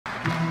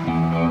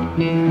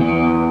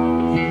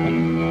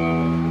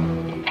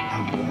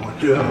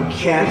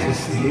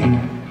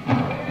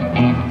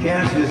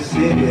Kansas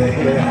City,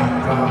 here I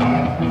come.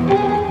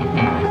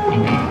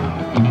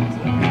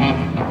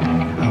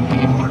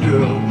 I'm going to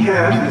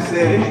Kansas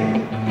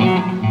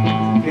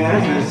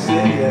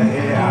City,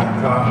 here I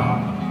come.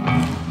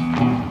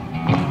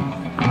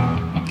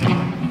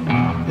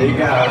 They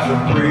got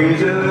some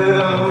crazy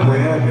little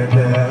women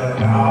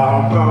that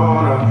are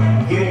gonna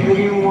get me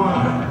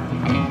one.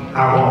 I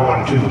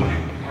want to.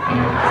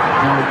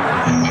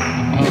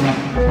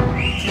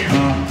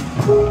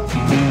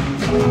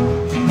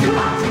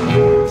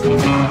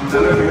 Now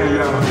look at here,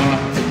 y'all.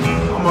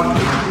 I'm gonna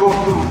go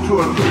through 2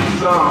 or 3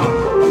 songs.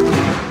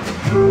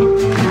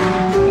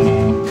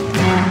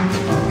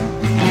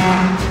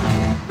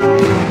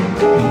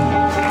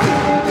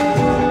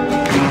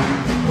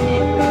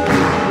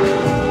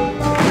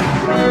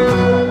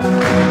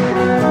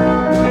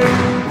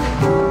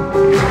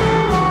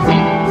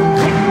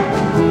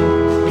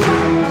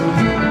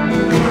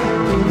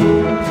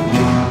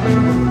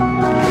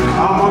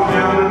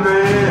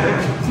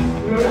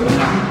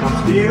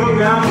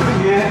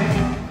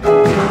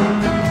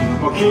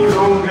 Keep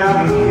on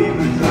gambling,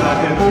 people, so I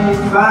can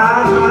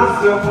find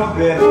myself a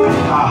bed.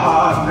 My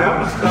heart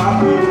never stops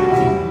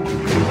beating.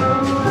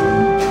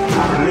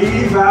 I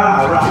believe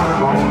I'll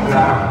ride on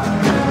down.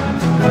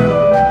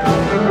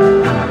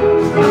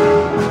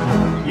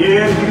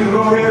 Yeah, you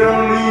go ahead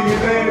and leave me,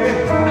 baby.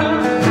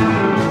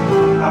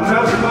 I'm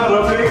nothing but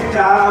a big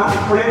time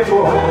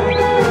playboy.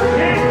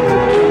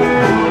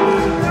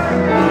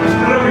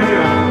 Look at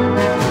here.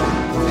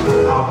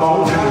 I'm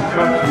born in the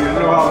country, you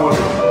know I was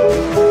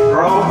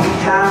brought to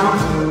town.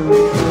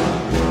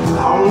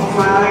 I don't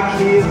find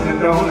kids that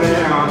don't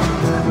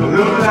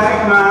look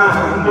like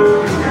mine.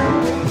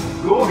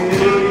 Go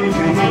ahead and leave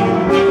me.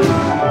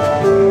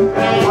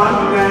 That's one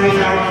thing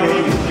I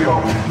can't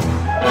enjoy.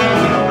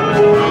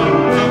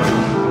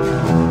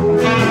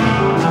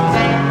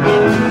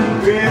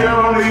 Please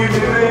don't leave me,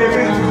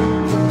 baby.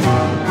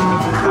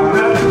 I'm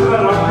nothing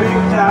but a big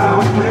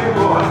time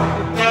playboy.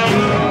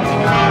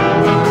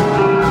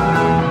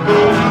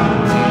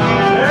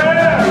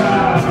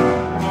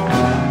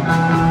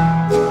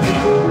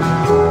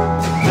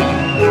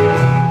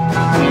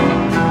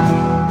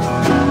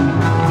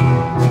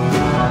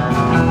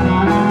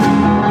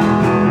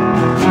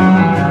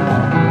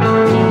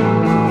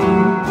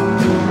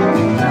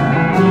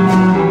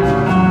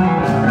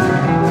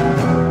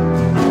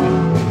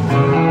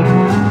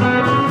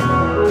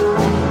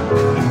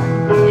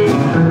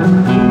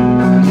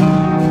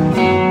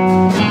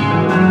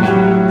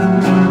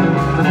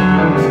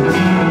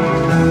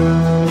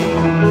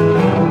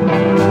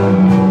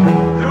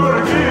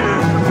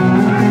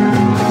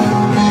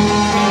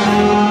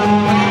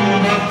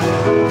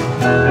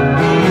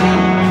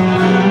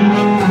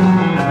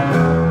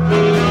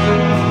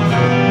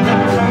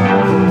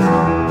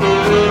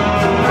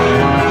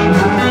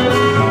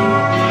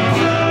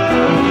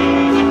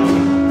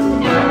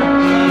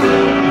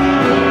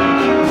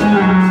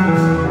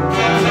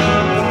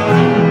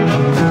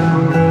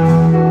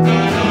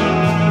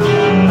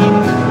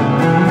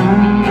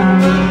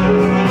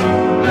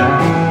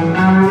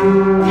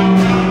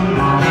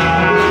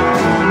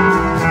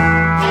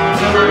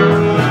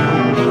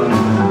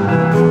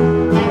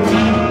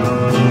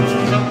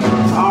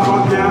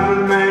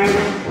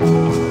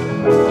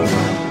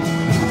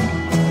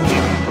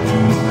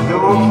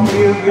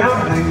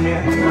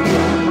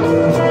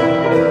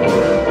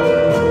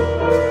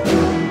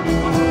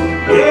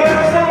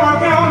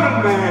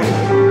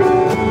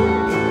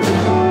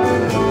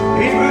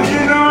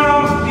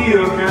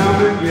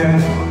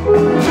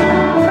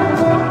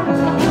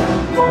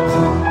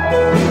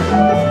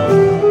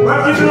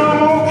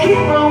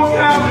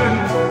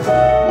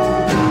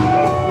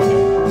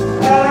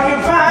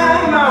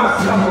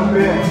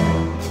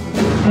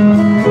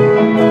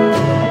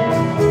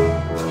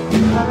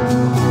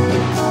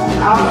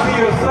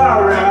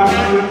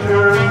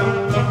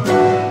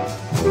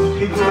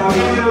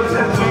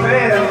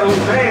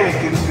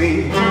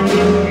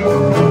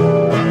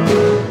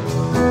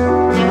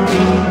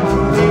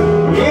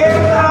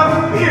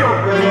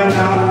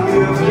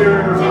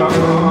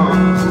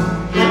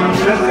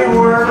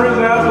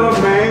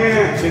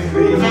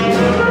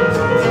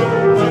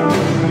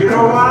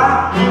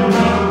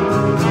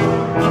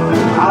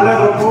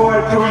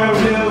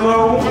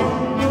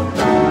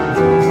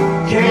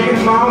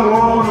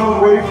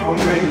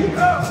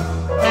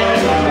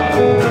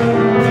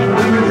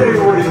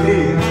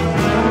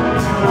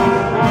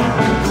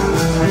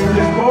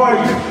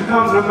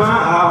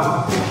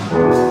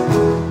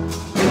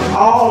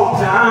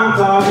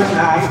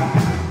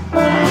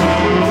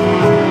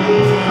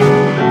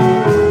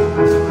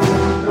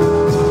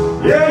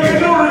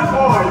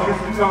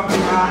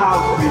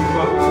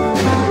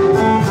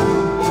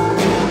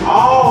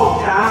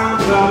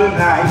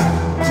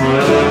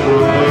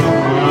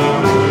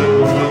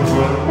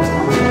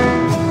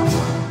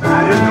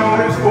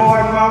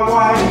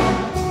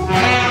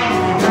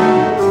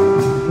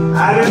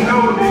 I didn't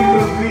know they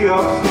could be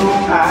up so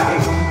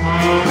tight.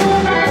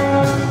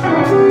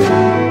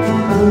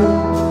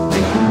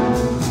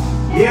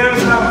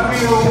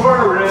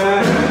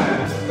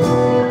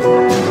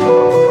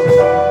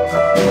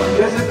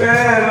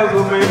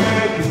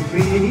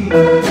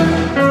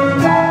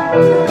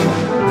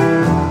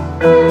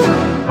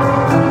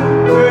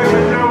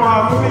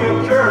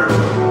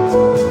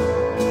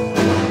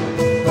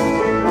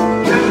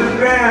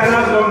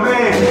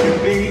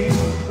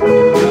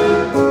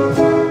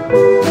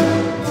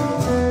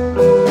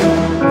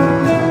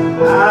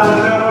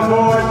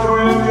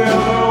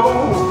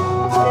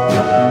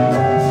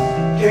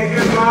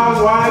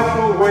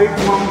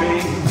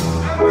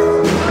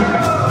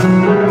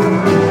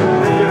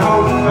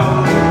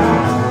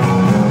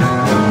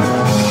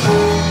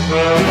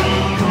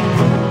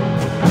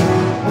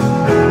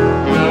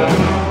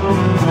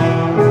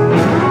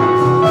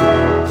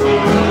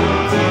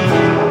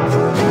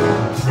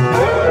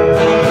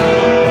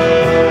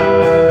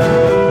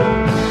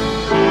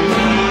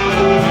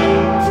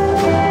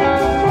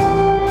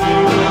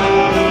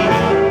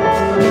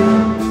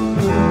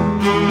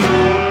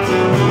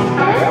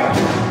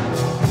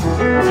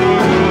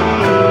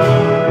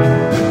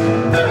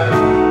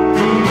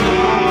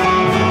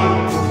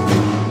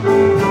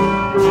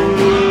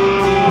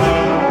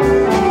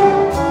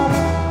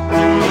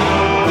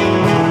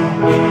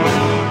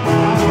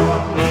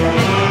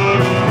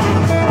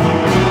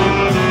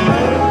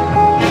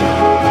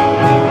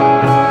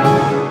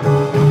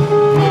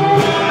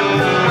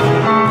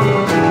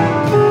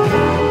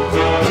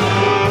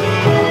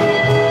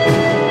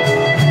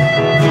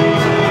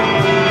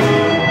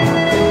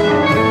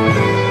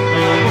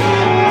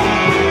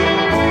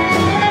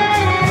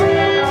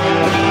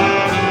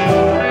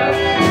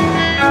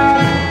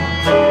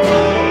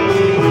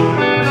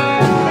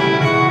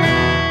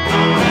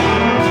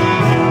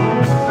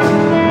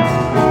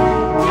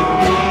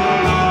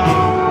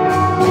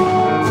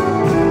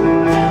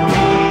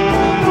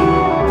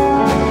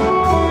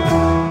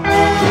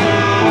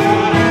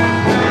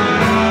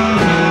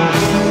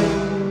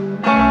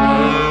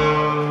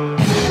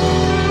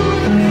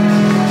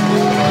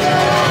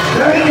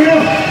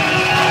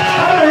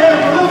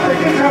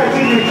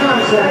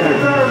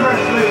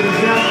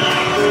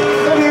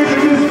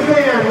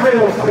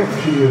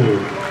 you.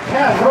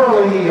 Cat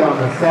Herlehy on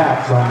the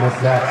sax on this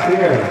sax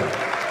here.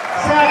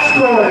 Sax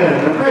Gordon,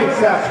 the great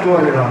Sax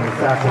Gordon on the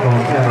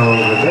saxophone tenor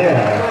over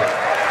there.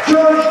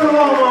 George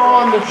Dellomo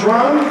on the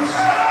drums.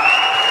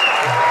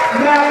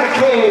 Matt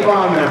McCabe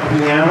on the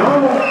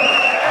piano.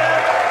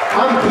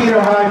 I'm Peter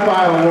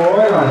HiFi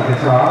Ward on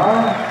guitar.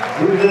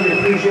 We really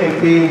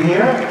appreciate being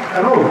here.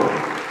 And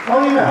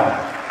oh yeah,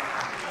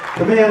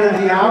 the man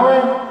of the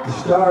hour, the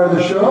star of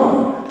the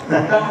show,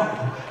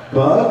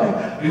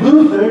 Bug,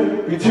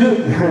 Luther,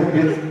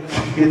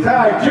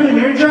 guitar,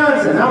 Junior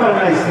Johnson. How about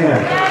a nice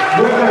hand?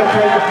 We're going to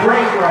take a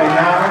break right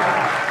now.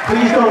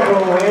 Please don't go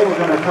away. We're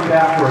going to come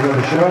back for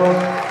another show.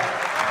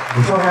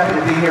 We're so happy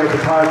to be here at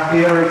the Park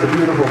Theater. It's a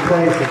beautiful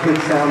place, a good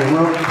sounding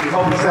room. We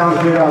hope it sounds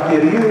good out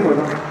there to you.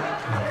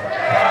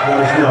 Let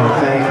us know.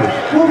 Thank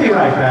you. We'll be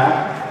right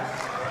back.